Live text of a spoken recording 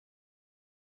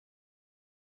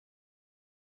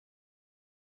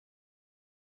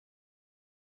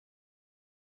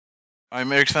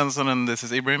I'm Erik Svensson and this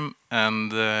is Ibrahim,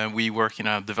 and we work in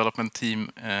a development team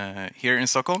here in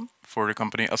Stockholm for the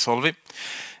company Asolvi.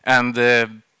 And the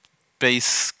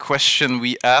base question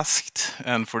we asked,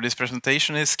 and for this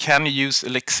presentation, is can you use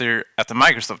Elixir at a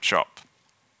Microsoft shop?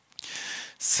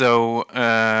 So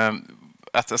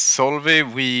at Asolvi,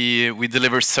 we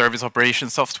deliver service operation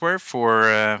software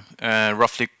for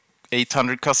roughly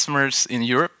 800 customers in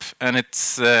Europe, and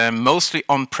it's mostly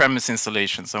on-premise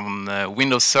installations on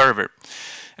Windows Server.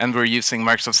 And we're using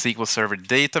Microsoft SQL Server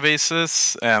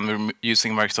databases, and we're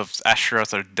using Microsoft Azure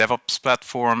as our DevOps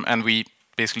platform, and we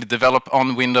basically develop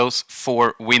on Windows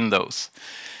for Windows.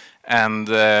 And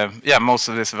yeah, most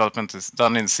of this development is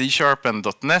done in C# and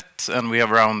 .NET, and we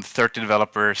have around 30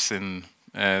 developers in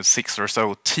 6 or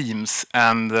so teams.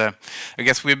 And I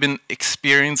guess we've been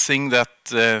experiencing that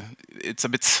it's a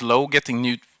bit slow getting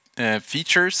new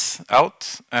features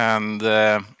out, and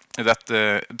that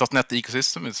the .NET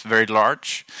ecosystem is very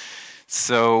large.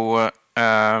 So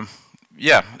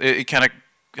yeah, it kind of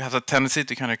has a tendency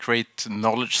to kind of create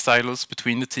knowledge silos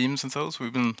between the teams and so. So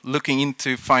we've been looking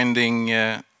into finding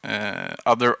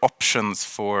other options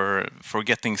for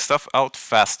getting stuff out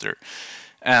faster.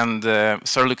 And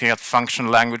start looking at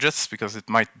functional languages because it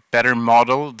might better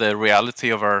model the reality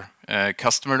of our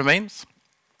customer domains.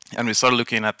 And we started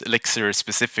looking at Elixir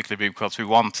specifically because we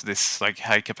want this like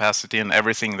high capacity and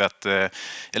everything that the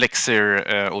Elixir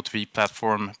OTP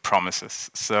platform promises.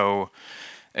 So,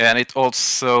 and it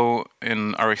also,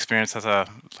 in our experience, has a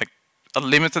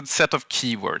limited set of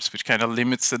keywords, which kind of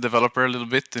limits the developer a little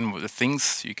bit in the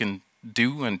things you can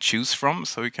do and choose from,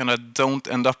 so we kind of don't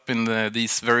end up in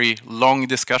these very long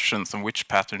discussions on which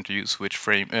pattern to use, which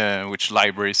which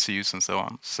libraries to use, and so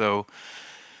on. So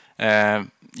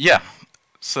yeah,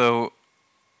 so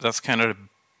that's kind of the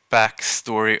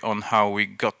backstory on how we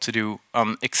got to do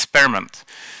an experiment.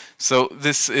 So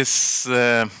this is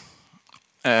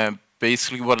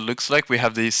basically what it looks like. We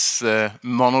have these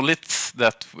monoliths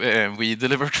that we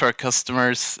deliver to our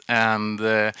customers,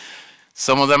 and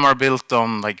some of them are built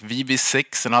on like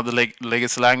VB6 and other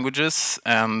legacy languages,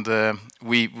 and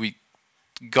we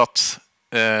got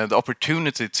the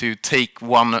opportunity to take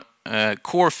one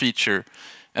core feature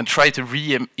and try to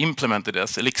re-implement it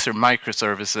as Elixir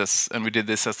microservices, and we did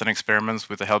this as an experiment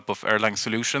with the help of Erlang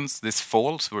Solutions this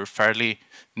fall, so we're fairly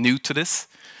new to this.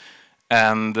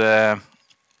 And yeah,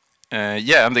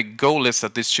 and the goal is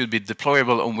that this should be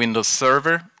deployable on Windows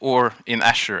Server or in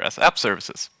Azure as app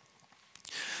services.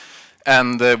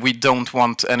 And we don't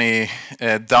want any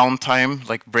downtime,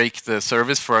 like break the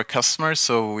service for our customers,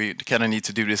 so we kind of need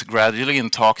to do this gradually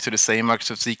and talk to the same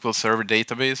Microsoft SQL Server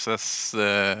database as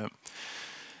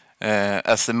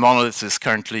the monolith is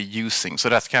currently using. So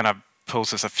that kind of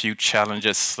poses a few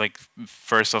challenges. Like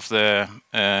first off, the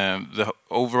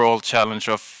overall challenge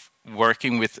of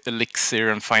working with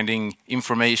Elixir and finding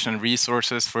information and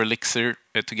resources for Elixir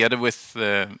together with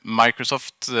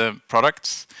Microsoft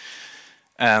products.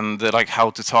 And like how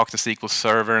to talk to SQL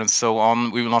Server and so on.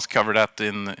 We will not cover that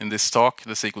in this talk,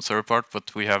 the SQL Server part,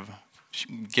 but we have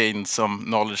gained some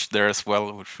knowledge there as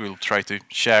well, which we'll try to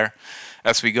share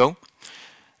as we go.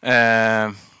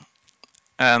 And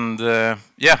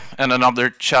yeah, and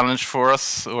another challenge for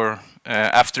us, or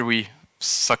after we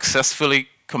successfully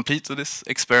completed this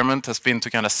experiment, has been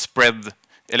to kind of spread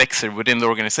Elixir within the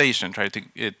organization, try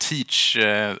to teach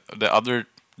the other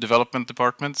development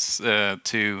departments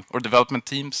or development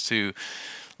teams to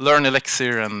learn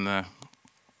Elixir and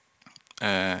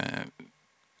yeah,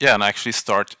 and actually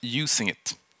start using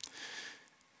it.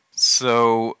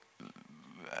 So,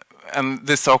 and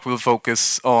this talk will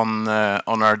focus on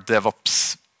our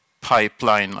DevOps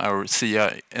pipeline, our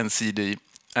CI and CD.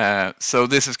 So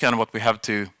this is kind of what we have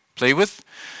to play with.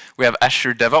 We have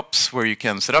Azure DevOps, where you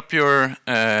can set up your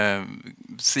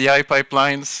CI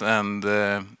pipelines,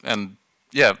 and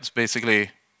yeah, it's basically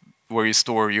where you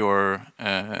store your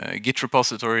Git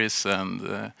repositories,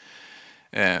 and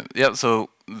yeah, so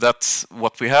that's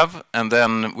what we have. And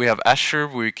then we have Azure,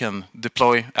 where you can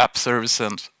deploy app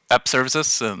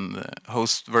services and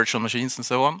host virtual machines and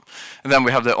so on. And then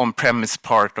we have the on-premise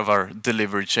part of our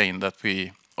delivery chain that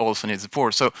we also need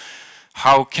support. So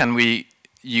how can we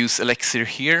use Elixir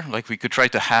here? Like we could try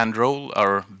to hand roll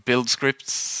our build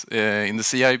scripts in the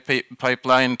CI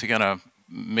pipeline to kind of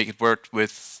make it work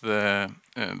with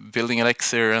building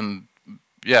Elixir and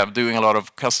yeah, doing a lot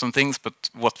of custom things. But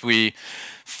what we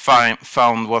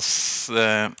found was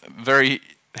very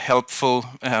helpful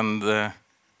and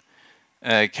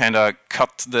kind of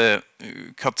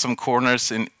cut some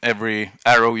corners in every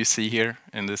arrow you see here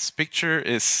in this picture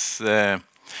is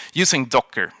using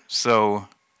Docker. So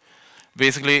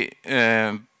basically,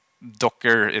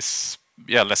 Docker is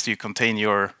yeah, lets you contain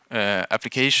your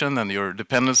application and your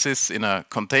dependencies in a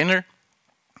container.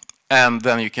 And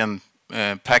then you can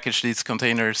package these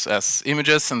containers as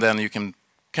images, and then you can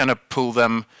kind of pull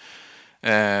them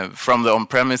from the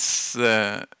on-premise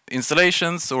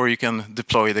installations, or you can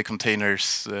deploy the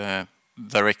containers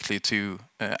directly to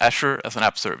Azure as an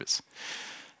app service.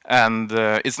 And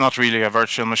it's not really a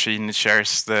virtual machine. It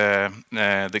shares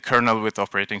the kernel with the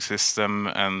operating system,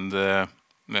 and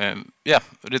yeah,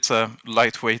 it's a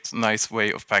lightweight, nice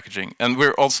way of packaging. And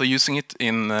we're also using it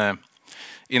in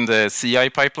the CI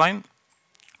pipeline,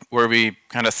 where we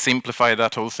kind of simplify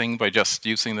that whole thing by just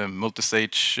using the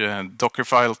multi-stage Docker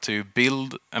file to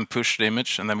build and push the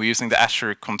image, and then we're using the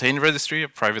Azure container registry, a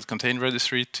private container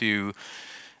registry, to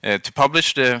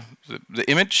publish the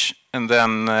image, and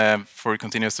then for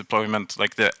continuous deployment,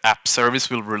 like the app service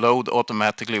will reload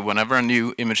automatically whenever a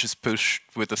new image is pushed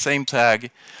with the same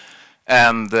tag,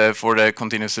 and for the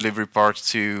continuous delivery part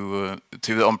to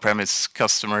the on-premise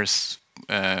customers,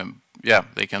 yeah,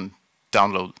 they can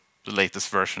download the latest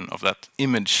version of that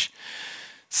image.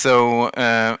 So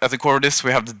at the core of this,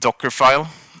 we have the Docker file,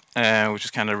 which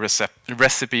is kind of a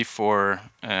recipe for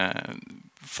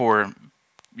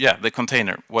yeah, the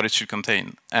container, what it should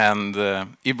contain. And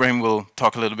Ibrahim will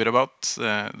talk a little bit about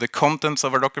the contents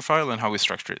of our Docker file and how we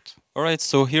structure it. All right,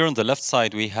 so here on the left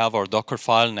side, we have our Docker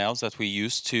file now that we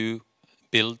use to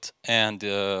build and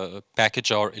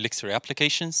package our Elixir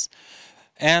applications.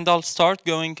 And I'll start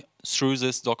going through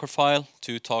this Docker file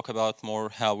to talk about more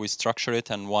how we structure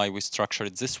it and why we structure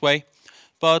it this way.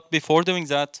 But before doing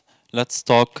that, let's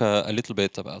talk a little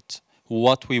bit about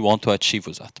what we want to achieve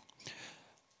with that.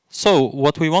 So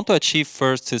what we want to achieve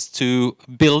first is to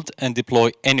build and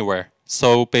deploy anywhere.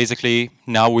 So basically,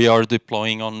 now we are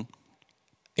deploying on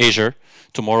Azure.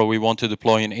 Tomorrow we want to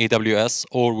deploy in AWS,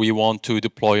 or we want to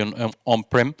deploy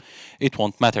on-prem. It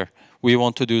won't matter. We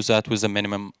want to do that with the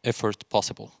minimum effort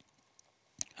possible.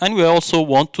 And we also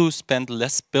want to spend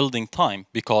less building time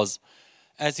because,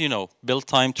 as you know, build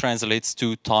time translates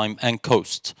to time and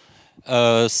cost.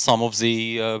 Some of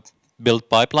the build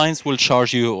pipelines will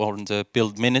charge you on the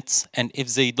build minutes, and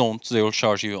if they don't, they will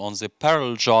charge you on the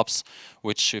parallel jobs,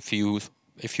 which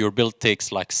if your build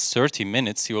takes like 30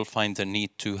 minutes, you will find the need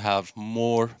to have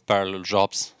more parallel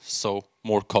jobs, so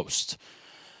more cost.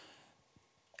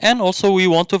 And also we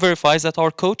want to verify that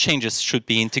our code changes should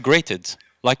be integrated.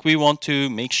 Like we want to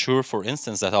make sure, for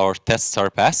instance, that our tests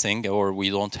are passing, or we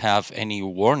don't have any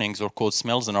warnings or code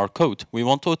smells in our code. We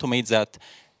want to automate that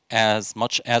as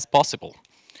much as possible.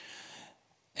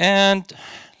 And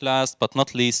last but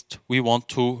not least, we want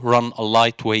to run a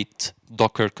lightweight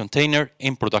Docker container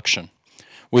in production.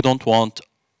 We don't want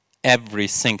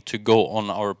everything to go on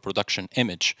our production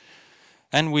image.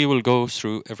 And we will go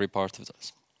through every part of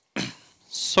this.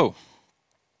 So,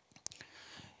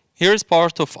 here is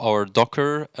part of our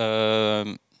Docker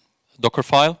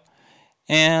file.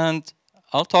 And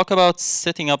I'll talk about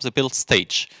setting up the build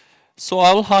stage. So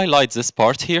I'll highlight this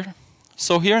part here.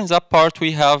 So here in that part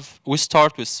we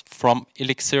start from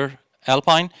Elixir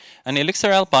Alpine, and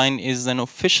Elixir Alpine is an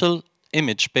official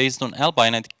image based on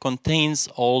Alpine, and it contains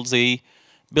all the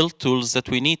build tools that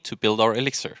we need to build our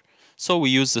Elixir. So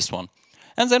we use this one.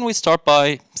 And then we start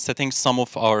by setting some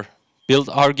of our build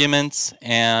arguments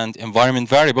and environment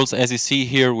variables, as you see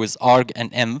here with arg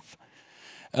and env.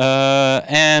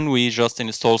 And we just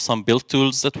install some build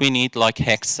tools that we need, like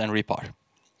hex and repar.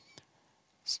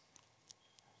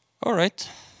 All right.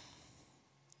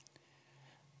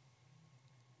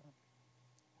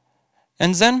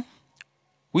 And then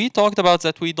we talked about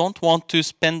that we don't want to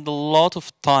spend a lot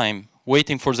of time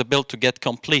waiting for the build to get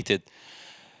completed.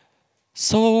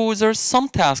 So there's some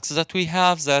tasks that we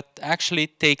have that actually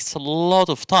takes a lot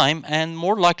of time and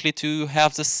more likely to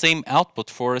have the same output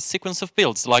for a sequence of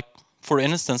builds, like for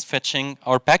instance fetching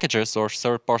our packages or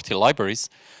third-party libraries.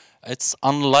 It's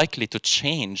unlikely to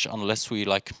change unless we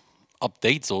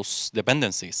update those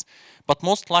dependencies. But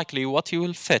most likely what you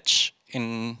will fetch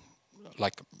in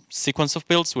sequence of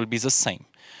builds will be the same.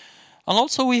 And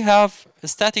also we have a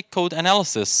static code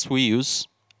analysis we use,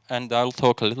 and I'll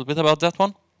talk a little bit about that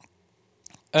one.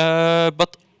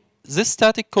 But this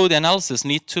static code analysis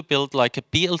needs to build a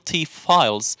PLT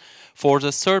files for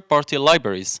the third-party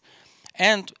libraries.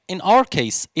 And in our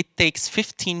case, it takes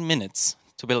 15 minutes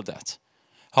to build that.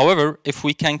 However, if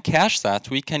we can cache that,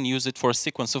 we can use it for a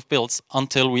sequence of builds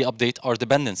until we update our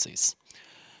dependencies.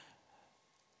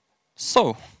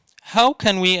 So, how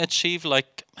can we achieve,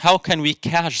 how can we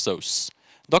cache those?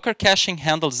 Docker caching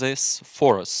handles this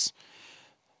for us.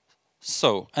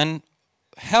 So, and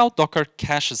how Docker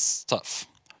caches stuff.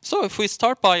 So if we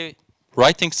start by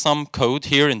writing some code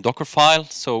here in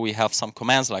Dockerfile. So we have some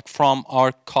commands like from,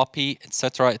 arc, copy,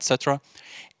 etc., etc.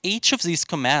 Each of these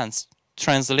commands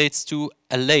translates to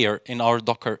a layer in our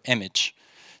Docker image.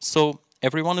 So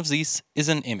every one of these is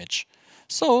an image.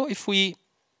 So if we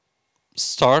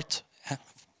start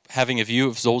having a view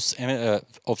of those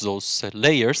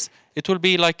layers, it will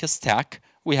be like a stack.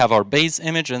 We have our base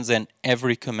image and then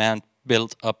every command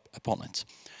built up upon it.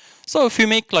 So if we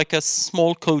make like a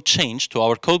small code change to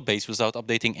our code base without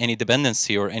updating any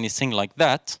dependency or anything like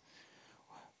that,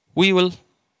 we will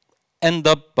end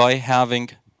up by having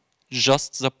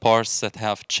just the parts that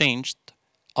have changed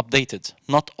updated.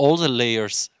 Not all the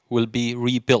layers will be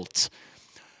rebuilt.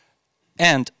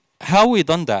 And how we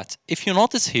done that? If you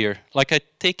notice here, like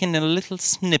I've taken a little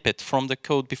snippet from the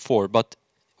code before, but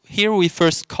here we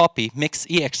first copy mix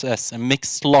EXS and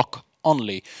mix lock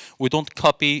only. We don't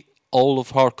copy all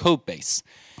of our code base.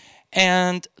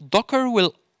 And Docker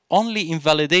will only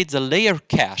invalidate the layer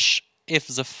cache if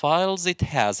the files it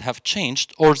has have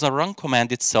changed or the run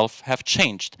command itself have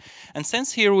changed. And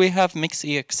since here we have mix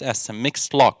EXS and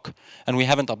mix lock, and we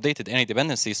haven't updated any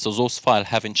dependencies, so those files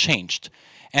haven't changed.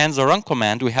 And the run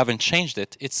command, we haven't changed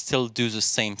it, it still does the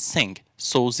same thing.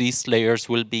 So these layers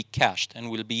will be cached and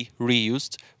will be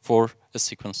reused for a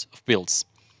sequence of builds.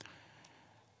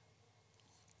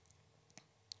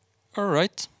 All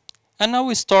right, and now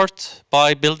we start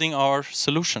by building our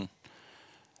solution.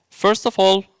 First of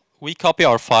all, we copy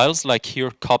our files, like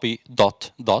here copy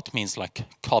dot dot means like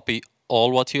copy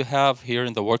all what you have here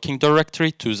in the working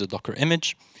directory to the Docker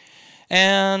image.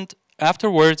 And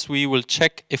afterwards, we will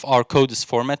check if our code is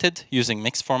formatted using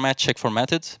mix format, check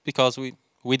formatted, because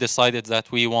we decided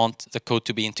that we want the code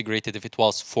to be integrated if it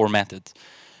was formatted.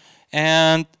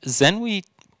 And then we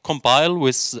compile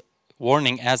with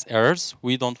warning as errors.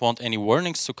 We don't want any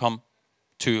warnings to come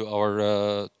to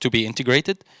our to be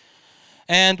integrated.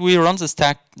 And we run the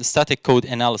static code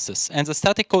analysis. And the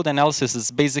static code analysis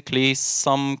is basically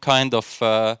some kind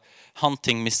of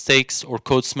hunting mistakes or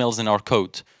code smells in our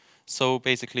code. So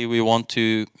basically, we want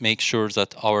to make sure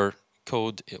that our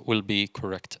code will be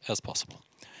correct as possible.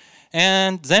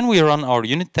 And then we run our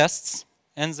unit tests,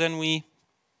 and then we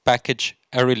package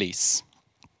a release.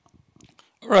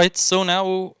 All right, so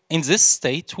now in this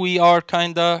state, we are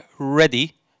kind of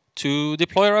ready to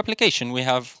deploy our application. We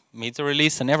have made the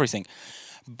release and everything.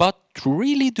 But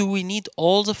really, do we need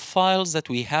all the files that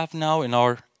we have now in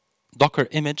our Docker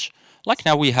image? Like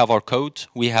now we have our code,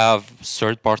 we have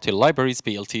third-party libraries,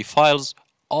 PLT files,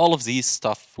 all of these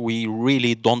stuff we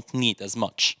really don't need as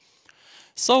much.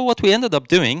 So what we ended up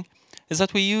doing is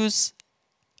that we use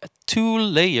a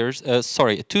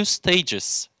two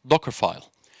stages Docker file.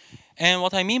 And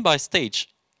what I mean by stage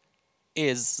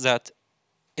is that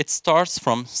it starts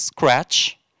from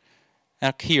scratch,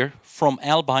 like here, from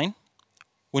Albine.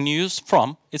 When you use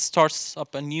from, it starts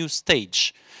up a new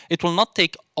stage. It will not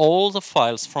take all the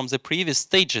files from the previous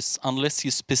stages unless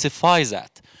you specify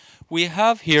that. We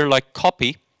have here like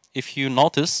copy, if you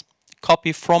notice,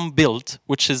 copy from build,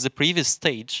 which is the previous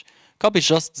stage, copy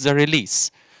just the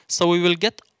release. So we will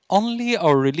get only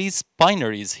our release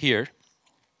binaries here,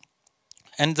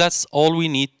 and that's all we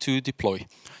need to deploy.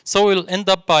 So we'll end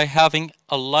up by having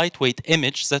a lightweight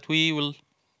image that we will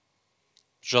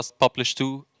just publish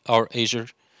to our Azure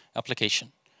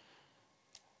application.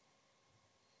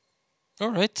 All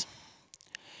right.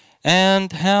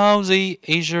 And how the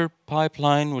Azure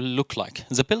pipeline will look like.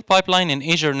 The build pipeline in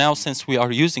Azure now, since we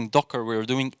are using Docker, we're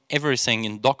doing everything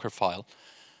in Dockerfile.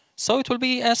 So it will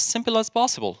be as simple as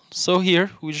possible. So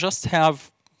here we just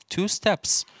have two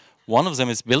steps. One of them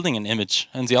is building an image,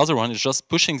 and the other one is just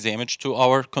pushing the image to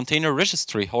our container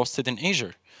registry hosted in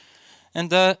Azure. And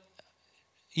the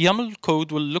YAML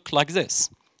code will look like this.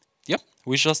 Yep,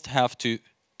 we just have to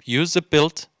use the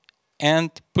build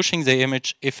and pushing the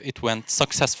image if it went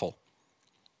successful.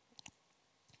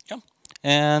 Yeah,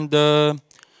 and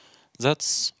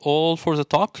that's all for the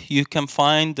talk. You can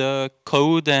find the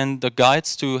code and the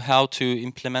guides to how to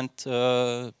implement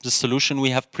the solution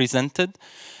we have presented,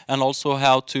 and also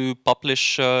how to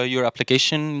publish your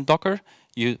application in Docker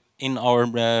in our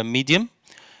Medium.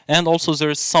 And also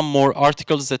there's some more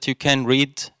articles that you can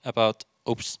read about,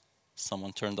 oops,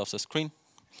 someone turned off the screen.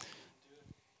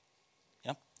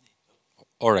 Yeah.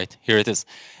 All right, here it is.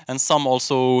 And some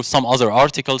other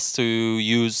articles to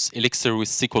use Elixir with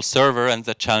SQL Server and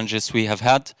the challenges we have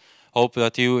had. Hope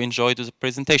that you enjoyed the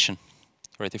presentation.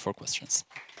 Ready for questions.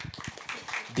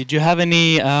 Did you have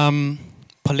any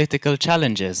political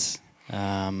challenges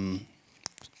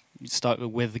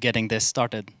with getting this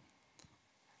started?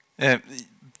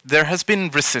 There has been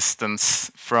resistance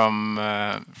from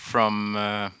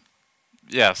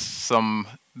yeah, some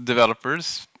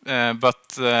developers,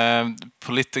 but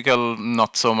political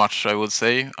not so much, I would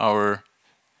say. Our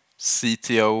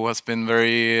CTO has been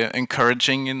very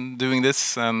encouraging in doing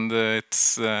this, and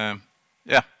it's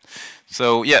yeah.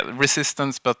 So yeah,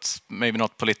 resistance, but maybe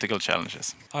not political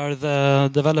challenges. Are the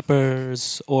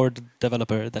developers or the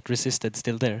developer that resisted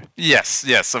still there? Yes,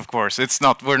 yes, of course. It's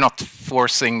not. We're not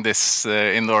forcing this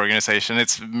in the organization.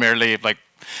 It's merely like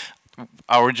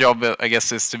our job, I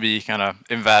guess, is to be kind of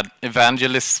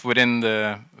evangelists within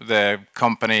the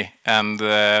company, and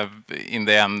in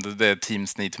the end, the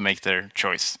teams need to make their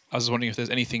choice. I was wondering if there's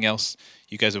anything else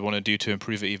you guys would want to do to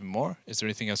improve it even more. Is there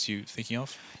anything else you're thinking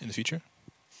of in the future?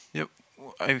 Yep,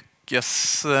 I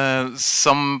guess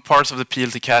some parts of the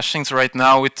PLT caching. So right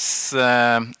now, it's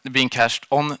being cached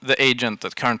on the agent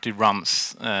that currently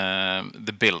runs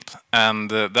the build, and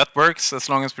that works as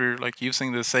long as we're like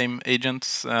using the same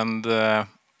agents. And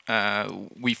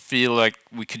we feel like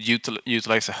we could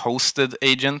utilize a hosted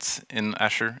agent in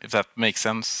Azure, if that makes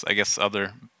sense. I guess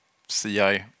other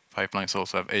CI pipelines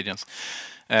also have agents.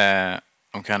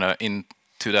 I'm kind of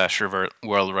into the Azure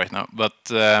world right now, but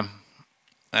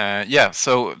yeah,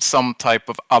 so some type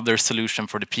of other solution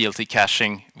for the PLT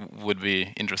caching would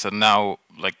be interested. Now,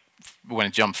 like when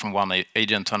it jumps from one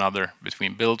agent to another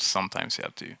between builds, sometimes you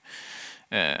have to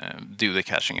do the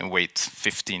caching and wait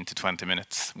 15 to 20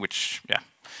 minutes, which, yeah,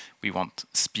 we want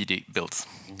speedy builds.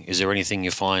 Is there anything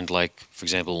you find, like, for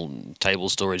example, table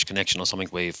storage connection or something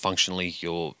where functionally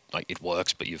it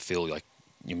works, but you feel like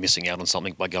you're missing out on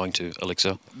something by going to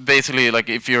Elixir? Basically, like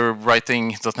if you're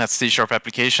writing .NET C#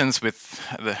 applications with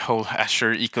the whole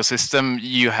Azure ecosystem,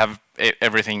 you have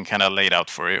everything kind of laid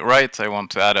out for you, right? I want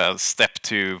to add a step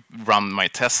to run my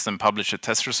tests and publish the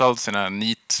test results in a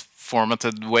neat,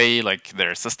 formatted way. Like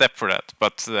there's a step for that.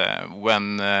 But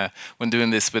when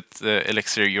doing this with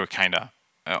Elixir, you're kind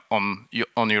of on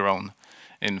your own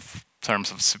in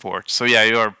terms of support. So yeah,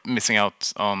 you are missing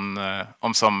out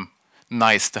on some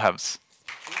nice to haves.